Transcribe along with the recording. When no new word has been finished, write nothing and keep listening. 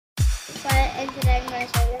and today I'm going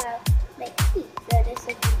to show you how to make tea. So this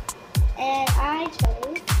is tea. And I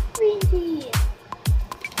chose green tea.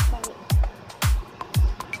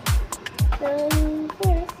 So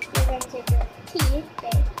first, you're going to take your tea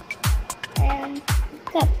bag and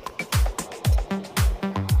cup.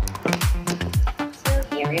 So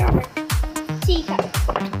here we are, tea cup.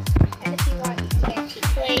 And if you want, you can get tea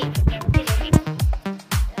plate.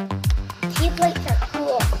 Tea plates are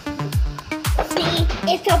cool. See,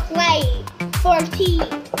 it's a plate for tea.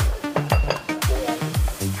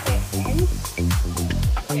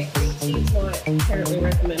 Okay, green tea is not apparently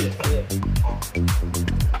recommended for you.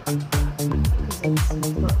 Because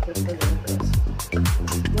it's not good for the nose.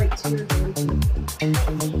 Right to your green tea.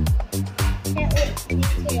 Can't wait to do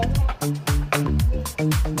too.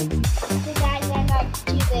 The guys I like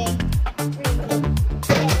choosing green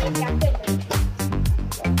tea. Yeah, they've got good ones.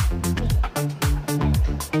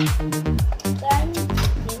 Then,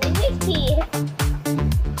 using this tea.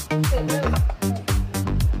 Okay, now.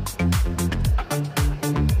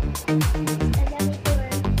 And then we pour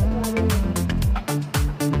in the water.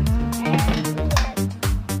 And we let instead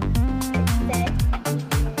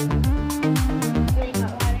really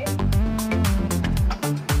hot water.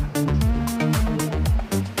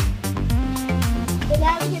 So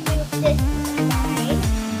now we can move this aside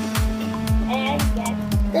and get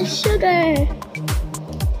the sugar.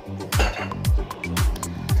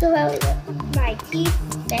 So my tea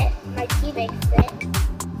set, my tea bag set.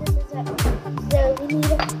 This is what. So we need a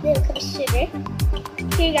little cup of sugar.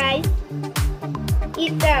 Here, guys.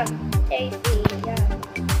 Eat some. Tasty. Yum.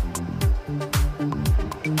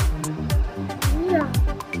 Yum.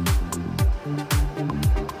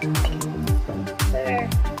 Sugar.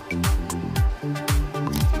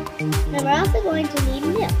 And we're also going to need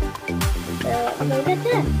milk. So I'm going to get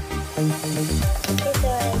that. Okay,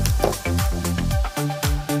 so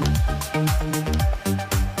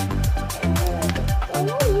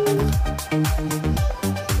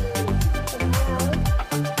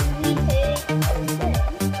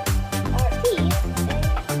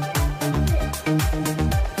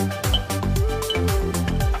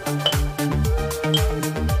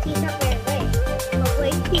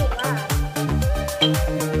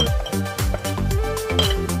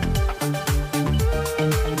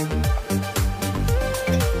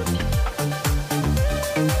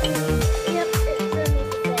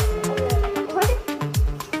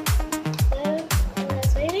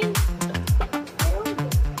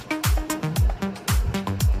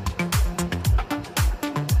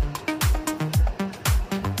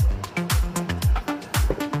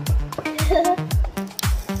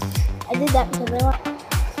I did that because I want.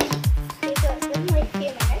 Okay, so it's been like a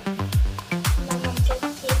few minutes. My mom said the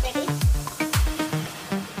tea is ready.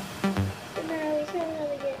 So now we should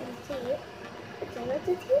really get in the tea. It's in the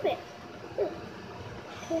tea bag.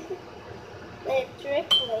 Let it drip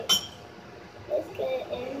like. Let's get it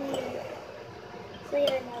in here. So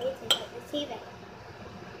yeah, now we take out the tea bag.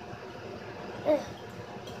 Ugh.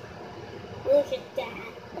 Look at that.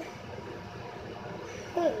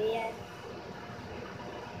 Oh yeah.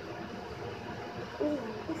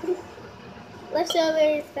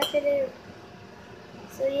 Leftovers, stuff it in.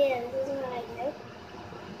 So yeah, this is what I do.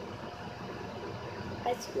 I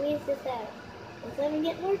squeeze this out. Let's let me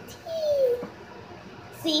get more tea.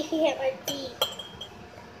 See if you get more tea.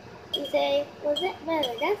 You say, well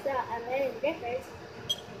that's not a main difference.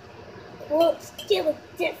 Well, it's still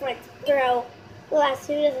a difference, bro. Last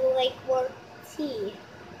who doesn't like more tea.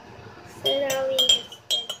 So now we just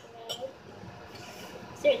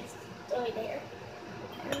start this over there.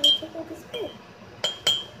 And we take out the spoon.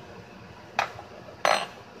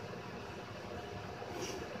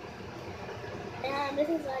 And this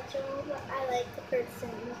is natural, but I like to put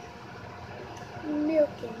some milk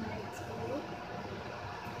in my tea.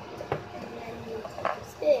 And then you take the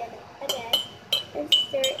spoon again and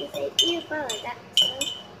stir it. You say, you follow that. So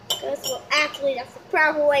goes, well, actually, that's the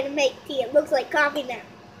proper way to make tea. It looks like coffee now.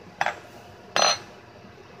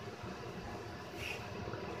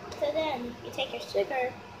 So then you take your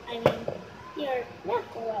sugar, your milk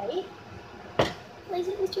away, place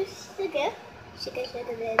it with your sugar. Sugar,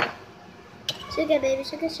 baby. Sugar, baby,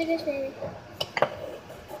 sugar, baby.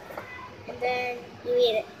 And then you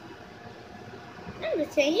eat it. I'm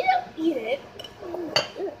just saying, you don't eat it.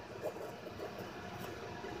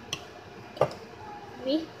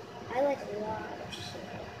 Me, I like a lot of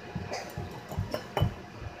sugar.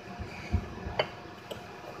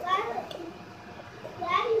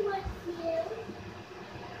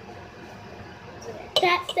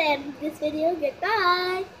 That said, this video,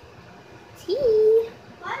 goodbye. Tea.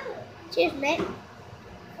 Cheers, mate.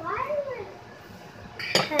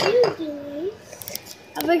 How are you doing?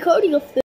 I'm recording of